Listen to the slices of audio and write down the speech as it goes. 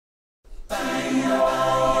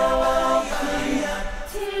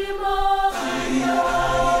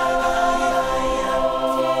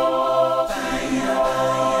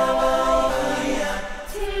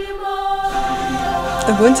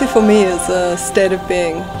Ubuntu for me is a state of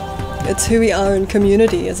being. It's who we are in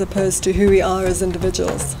community as opposed to who we are as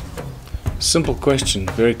individuals. Simple question,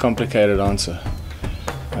 very complicated answer.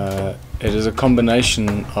 It is a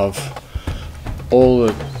combination of all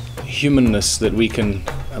the humanness that we can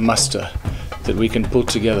muster, that we can pull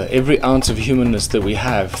together. Every ounce of humanness that we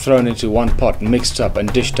have thrown into one pot, mixed up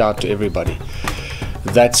and dished out to everybody.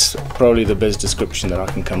 That's probably the best description that I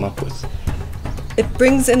can come up with. It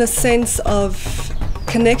brings in a sense of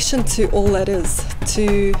connection to all that is,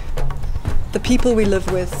 to the people we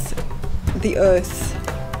live with, the earth,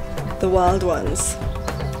 the wild ones,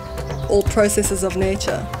 all processes of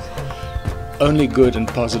nature. Only good and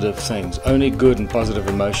positive things, only good and positive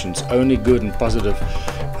emotions, only good and positive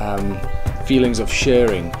feelings of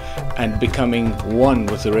sharing and becoming one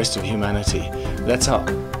with the rest of humanity. That's how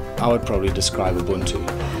I would probably describe Ubuntu.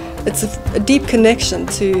 It's a deep connection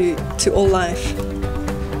to all life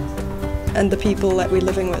and the people that we're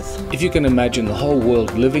living with. If you can imagine the whole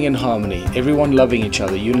world living in harmony, everyone loving each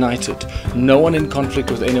other, united, no one in conflict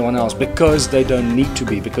with anyone else because they don't need to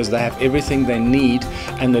be, because they have everything they need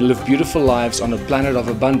and they live beautiful lives on a planet of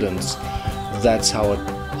abundance, that's how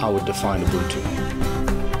I would define Ubuntu.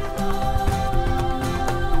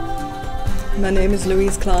 My name is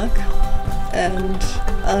Louise Clarke and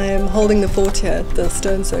I am holding the fort here at the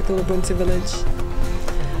Stone Circle Ubuntu Village.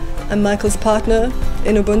 I'm Michael's partner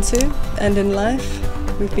in Ubuntu and in life.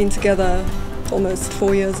 We've been together almost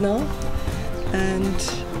 4 years now,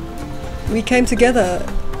 and we came together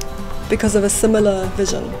because of a similar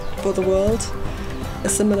vision for the world, a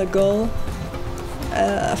similar goal,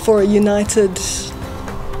 for a united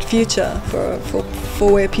future, for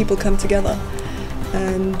where people come together.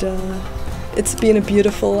 And it's been a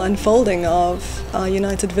beautiful unfolding of our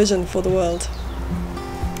united vision for the world.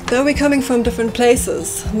 Though we're coming from different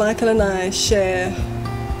places, Michael and I share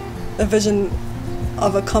a vision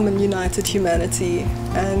of a common united humanity,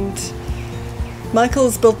 and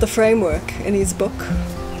Michael's built the framework in his book,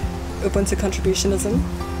 Ubuntu Contributionism,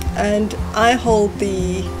 and I hold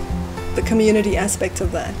the community aspect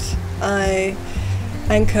of that. I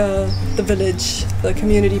anchor the village, the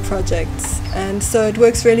community projects, and so it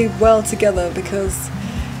works really well together because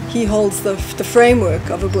he holds the framework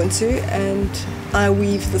of Ubuntu and I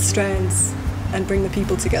weave the strands and bring the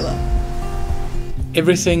people together.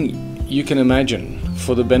 Everything you can imagine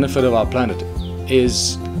for the benefit of our planet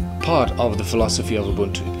is part of the philosophy of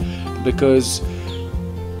Ubuntu because,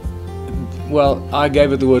 well, I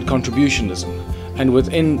gave it the word contributionism, and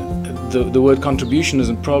within the word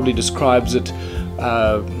contributionism probably describes it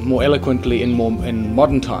more eloquently in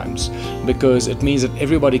modern times, because it means that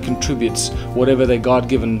everybody contributes whatever their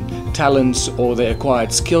God-given talents or their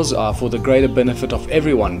acquired skills are for the greater benefit of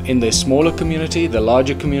everyone in their smaller community, the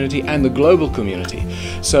larger community and the global community.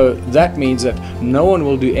 So that means that no one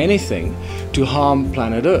will do anything to harm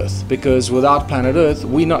planet Earth, because without planet Earth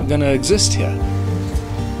we're not going to exist here.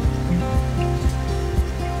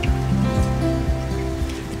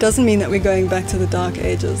 It doesn't mean that we're going back to the dark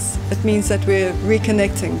ages. It means that we're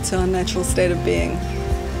reconnecting to our natural state of being.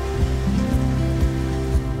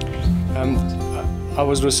 I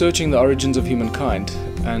was researching the origins of humankind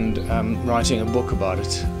and writing a book about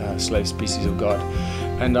it, Slave Species of God,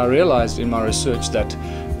 and I realized in my research that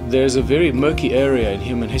there's a very murky area in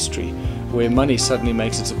human history where money suddenly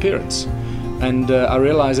makes its appearance. And I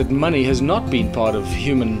realized that money has not been part of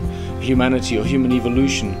humanity or human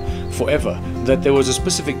evolution forever, that there was a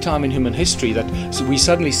specific time in human history that we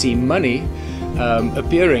suddenly see money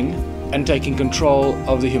appearing and taking control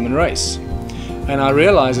of the human race. And I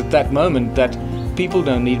realized at that moment that people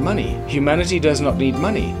don't need money, humanity does not need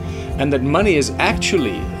money, and that money is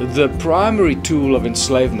actually the primary tool of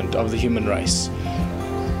enslavement of the human race.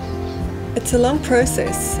 It's a long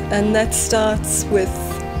process, and that starts with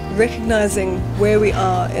recognizing where we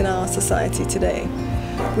are in our society today.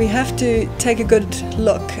 We have to take a good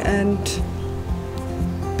look and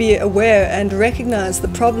be aware and recognize the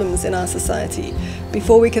problems in our society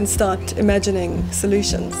before we can start imagining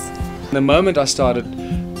solutions. The moment I started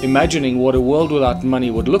imagining what a world without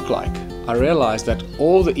money would look like, I realized that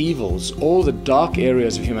all the evils, all the dark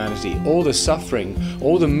areas of humanity, all the suffering,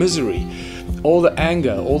 all the misery, all the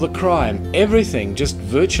anger, all the crime, everything just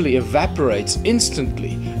virtually evaporates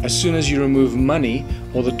instantly as soon as you remove money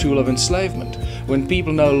or the tool of enslavement. When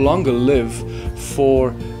people no longer live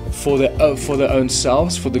for their own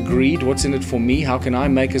selves, for the greed, what's in it for me, how can I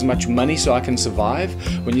make as much money so I can survive?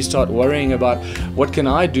 When you start worrying about what can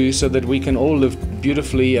I do so that we can all live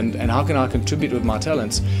beautifully and how can I contribute with my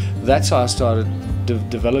talents, that's how I started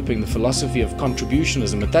developing the philosophy of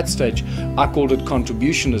contributionism. At that stage, I called it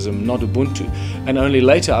contributionism, not Ubuntu. And only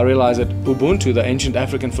later I realized that Ubuntu, the ancient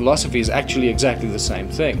African philosophy, is actually exactly the same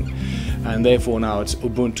thing. And therefore now it's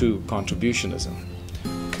Ubuntu contributionism.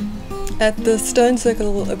 At the Stone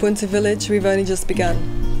Circle Ubuntu Village, we've only just begun.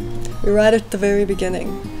 We're right at the very beginning.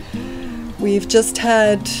 We've just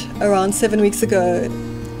had, around 7 weeks ago,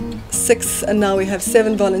 6, and now we have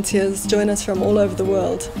 7 volunteers join us from all over the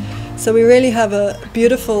world. So we really have a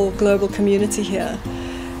beautiful global community here.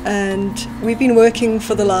 And we've been working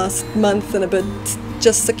for the last month and a bit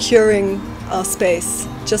just securing our space,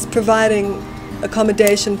 just providing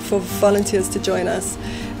accommodation for volunteers to join us,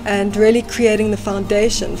 and really creating the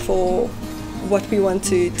foundation for what we want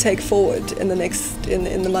to take forward in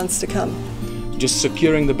the months to come. Just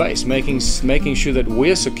securing the base, making sure that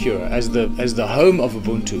we're secure as the home of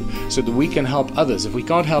Ubuntu, so that we can help others. If we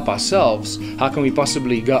can't help ourselves, how can we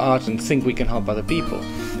possibly go out and think we can help other people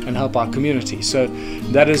and help our community? So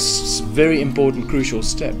that is a very important, crucial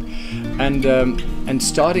step, and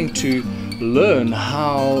starting to learn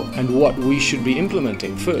how and what we should be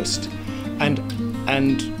implementing first, and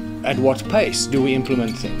at what pace do we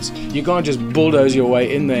implement things. You can't just bulldoze your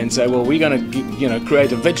way in there and say, well, we're going to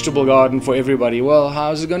create a vegetable garden for everybody. Well,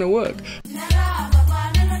 how's it going to work?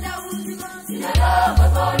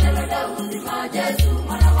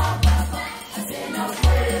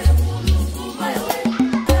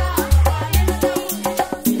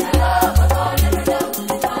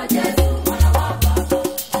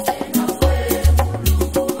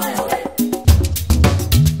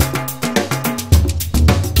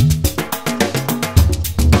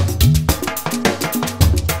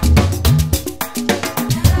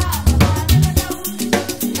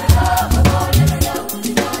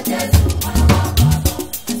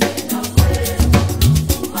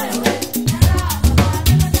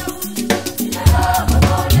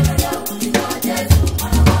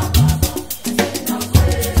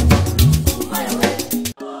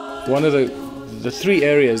 One of the 3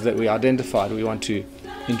 areas that we identified we want to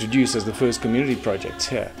introduce as the first community projects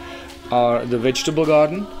here are the vegetable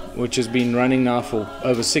garden, which has been running now for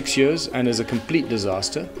over 6 years and is a complete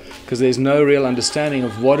disaster because there's no real understanding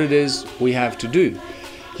of what it is we have to do.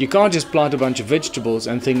 You can't just plant a bunch of vegetables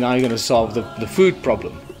and think now you're going to solve the food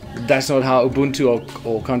problem. That's not how Ubuntu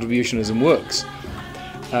or contributionism works.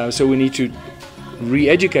 So we need to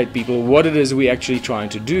re-educate people what it is we're actually trying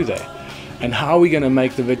to do there, and how we're going to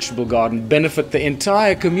make the vegetable garden benefit the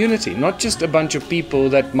entire community, not just a bunch of people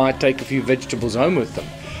that might take a few vegetables home with them.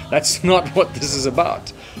 That's not what this is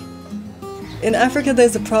about. In Africa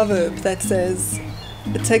there's a proverb that says,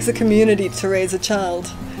 it takes a community to raise a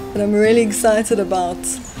child. And I'm really excited about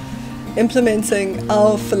implementing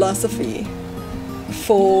our philosophy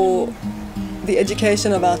for the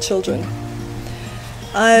education of our children.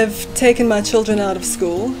 I've taken my children out of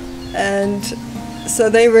school, and so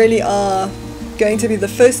they really are going to be the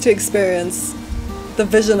first to experience the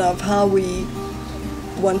vision of how we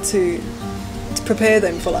want to prepare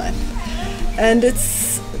them for life. And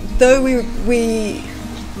though we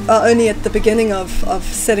are only at the beginning of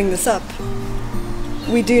setting this up,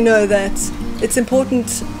 we do know that it's important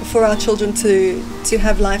for our children to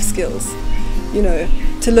have life skills,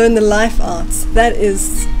 to learn the life arts. That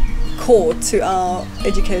is core to our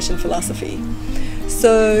education philosophy.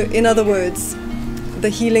 So, in other words, the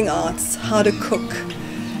healing arts, how to cook,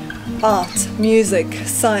 art, music,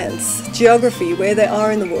 science, geography, where they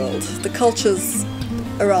are in the world, the cultures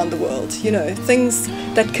around the world, things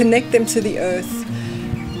that connect them to the earth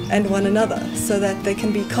and one another, so that they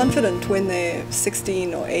can be confident when they're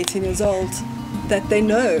 16 or 18 years old, that they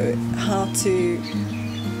know how to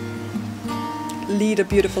lead a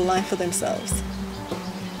beautiful life for themselves.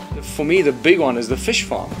 For me, the big one is the fish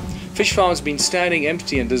farm. Fish farm has been standing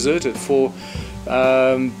empty and deserted for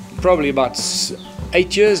probably about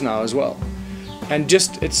 8 years now as well, and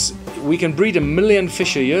we can breed 1 million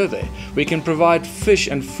fish a year there. We can provide fish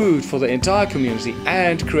and food for the entire community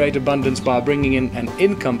and create abundance by bringing in an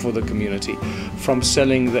income for the community from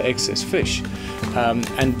selling the excess fish,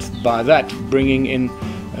 and by that bringing in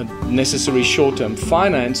necessary short-term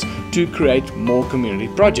finance to create more community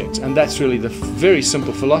projects. And that's really the very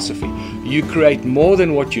simple philosophy. You create more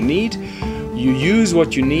than what you need, you use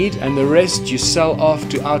what you need, and the rest you sell off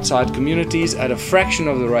to outside communities at a fraction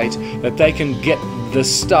of the rate that they can get the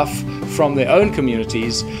stuff from their own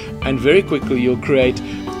communities, and very quickly you'll create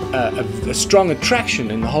a strong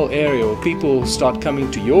attraction in the whole area where people start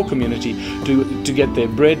coming to your community to get their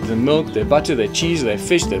bread, their milk, their butter, their cheese, their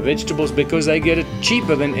fish, their vegetables, because they get it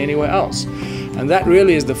cheaper than anywhere else. And that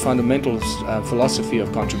really is the fundamental philosophy of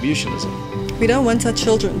contributionism. We don't want our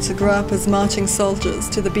children to grow up as marching soldiers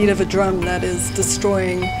to the beat of a drum that is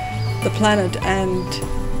destroying the planet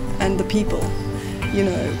and the people. You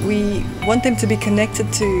know, we want them to be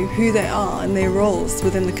connected to who they are and their roles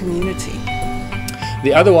within the community.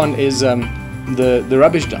 The other one is the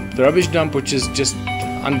rubbish dump. The rubbish dump, which is just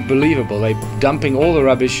unbelievable. They're dumping all the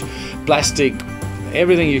rubbish, plastic,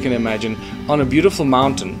 everything you can imagine, on a beautiful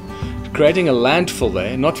mountain, creating a landfill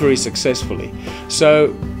there, not very successfully.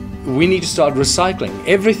 So we need to start recycling.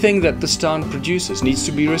 Everything that this town produces needs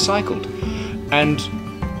to be recycled and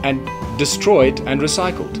destroyed and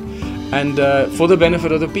recycled, and for the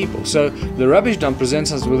benefit of the people. So the rubbish dump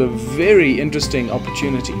presents us with a very interesting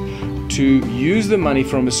opportunity to use the money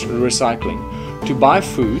from recycling to buy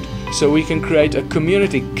food, so we can create a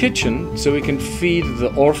community kitchen, so we can feed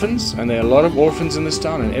the orphans, and there are a lot of orphans in this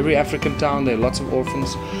town. In every African town there are lots of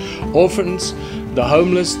orphans, the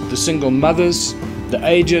homeless, the single mothers, the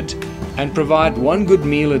aged, and provide one good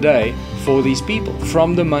meal a day for these people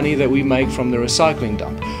from the money that we make from the recycling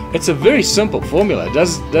dump. It's a very simple formula. It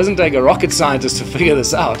doesn't take a rocket scientist to figure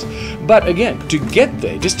this out. But again, to get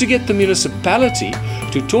there, just to get the municipality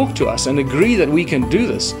to talk to us and agree that we can do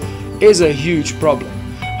this, is a huge problem.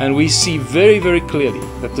 And we see very, very clearly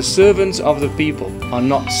that the servants of the people are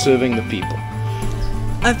not serving the people.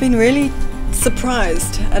 I've been really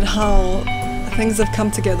surprised at how things have come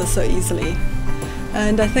together so easily.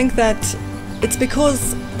 And I think that it's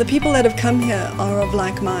because the people that have come here are of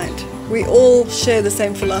like mind. We all share the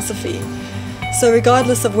same philosophy. So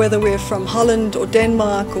regardless of whether we're from Holland or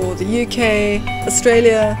Denmark or the UK,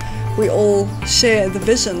 Australia, we all share the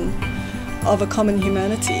vision of a common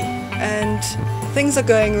humanity. And things are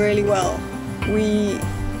going really well. We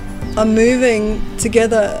are moving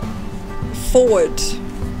together forward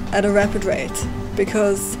at a rapid rate,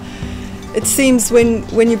 because it seems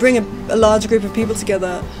when you bring a large group of people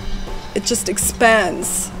together, it just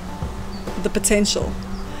expands the potential.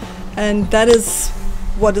 And that is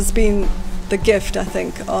what has been the gift, I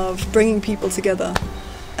think, of bringing people together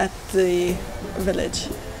at the village.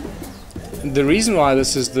 The reason why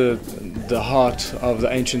this is the heart of the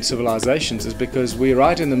ancient civilizations is because we're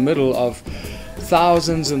right in the middle of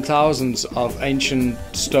thousands and thousands of ancient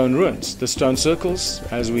stone ruins, the stone circles,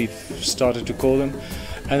 as we've started to call them,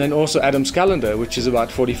 and then also Adam's calendar, which is about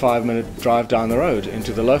 45-minute drive down the road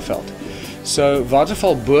into the Lowveld. So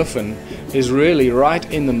Waterval Boven is really right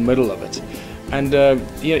in the middle of it. And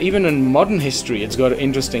you know, even in modern history, it's got an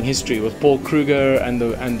interesting history with Paul Kruger and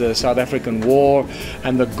the South African War,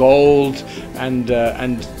 and the gold, and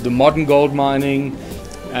the modern gold mining,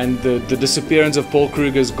 and the disappearance of Paul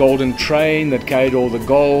Kruger's golden train that carried all the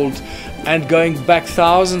gold, and going back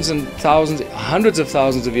thousands and thousands, hundreds of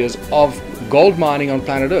thousands of years of gold mining on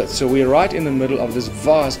planet Earth. So we're right in the middle of this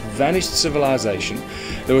vast, vanished civilization.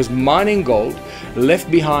 There was mining gold,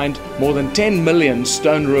 left behind more than 10 million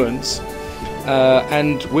stone ruins.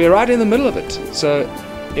 And we're right in the middle of it. So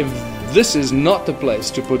if this is not the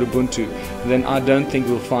place to put Ubuntu, then I don't think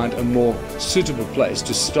we'll find a more suitable place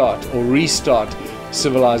to start or restart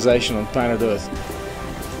civilization on planet Earth.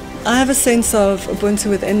 I have a sense of Ubuntu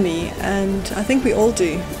within me, and I think we all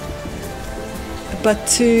do. But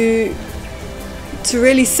to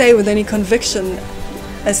really say with any conviction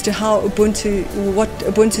as to how what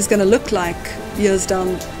Ubuntu is going to look like years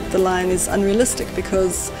down the line is unrealistic,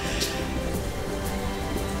 because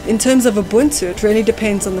in terms of Ubuntu, it really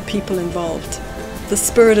depends on the people involved, the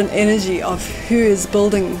spirit and energy of who is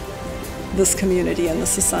building this community and the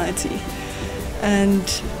society. And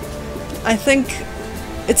I think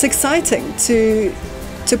it's exciting to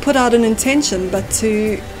put out an intention, but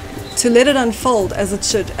to let it unfold as it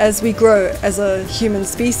should, as we grow as a human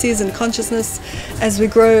species and consciousness, as we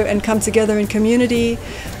grow and come together in community.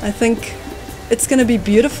 I think it's going to be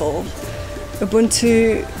beautiful.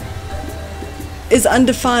 Ubuntu is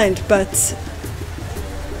undefined, but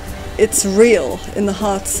it's real in the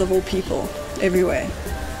hearts of all people, everywhere.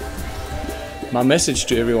 My message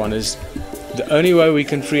to everyone is the only way we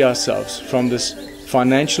can free ourselves from this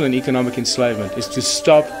financial and economic enslavement is to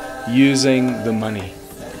stop using the money.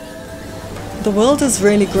 The world is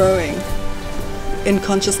really growing in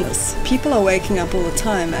consciousness. People are waking up all the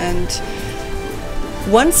time, and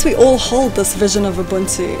once we all hold this vision of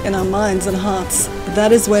Ubuntu in our minds and hearts,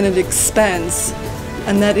 that is when it expands,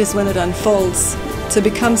 and that is when it unfolds to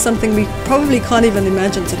become something we probably can't even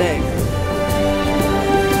imagine today.